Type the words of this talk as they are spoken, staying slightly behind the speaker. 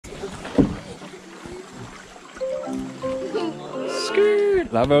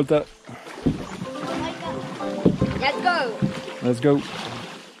La volta. Let's go. Let's go.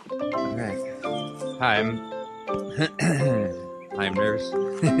 Okay. Hi, I'm nervous.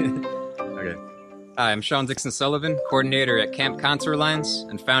 Okay. Hi, I'm Sean Dixon-Sullivan, coordinator at Camp Contour Lines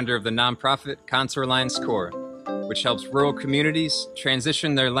and founder of the nonprofit Contour Lines Corps, which helps rural communities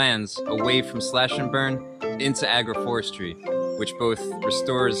transition their lands away from slash and burn into agroforestry, which both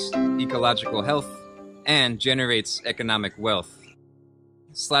restores ecological health and generates economic wealth.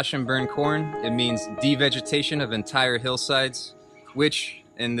 Slash and burn corn, it means devegetation of entire hillsides, which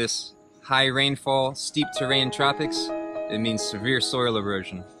in this high rainfall, steep terrain tropics, it means severe soil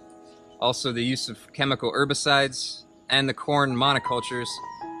erosion. Also the use of chemical herbicides and the corn monocultures,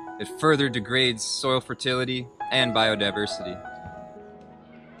 it further degrades soil fertility and biodiversity.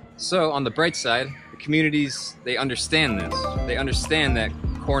 So on the bright side, the communities, they understand this. They understand that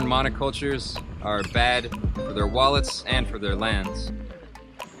corn monocultures are bad for their wallets and for their lands.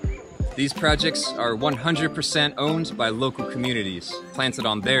 These projects are 100% owned by local communities, planted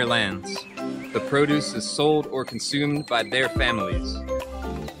on their lands. The produce is sold or consumed by their families.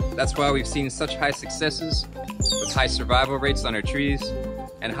 That's why we've seen such high successes, with high survival rates on our trees,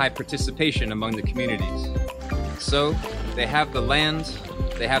 and high participation among the communities. So, they have the land,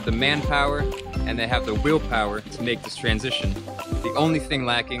 they have the manpower, and they have the willpower to make this transition. The only thing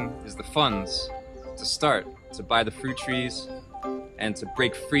lacking is the funds to start, to buy the fruit trees, and to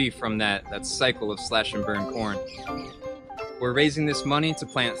break free from that cycle of slash and burn corn. We're raising this money to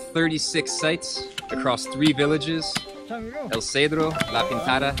plant 36 sites across 3 villages, El Cedro, La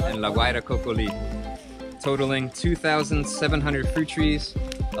Pintada, and La Guaira Cocoli, totaling 2,700 fruit trees,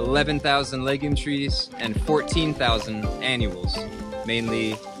 11,000 legume trees, and 14,000 annuals,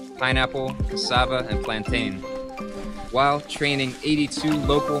 mainly pineapple, cassava, and plantain, while training 82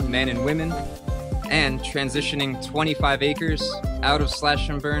 local men and women and transitioning 25 acres out of slash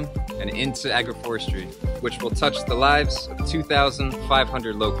and burn and into agroforestry, which will touch the lives of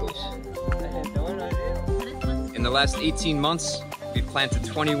 2,500 locals. In the last 18 months, we've planted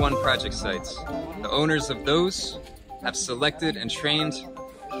 21 project sites. The owners of those have selected and trained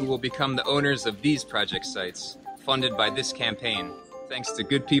who will become the owners of these project sites, funded by this campaign, thanks to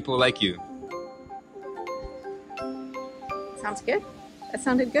good people like you. Sounds good. That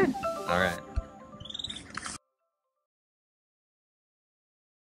sounded good. All right.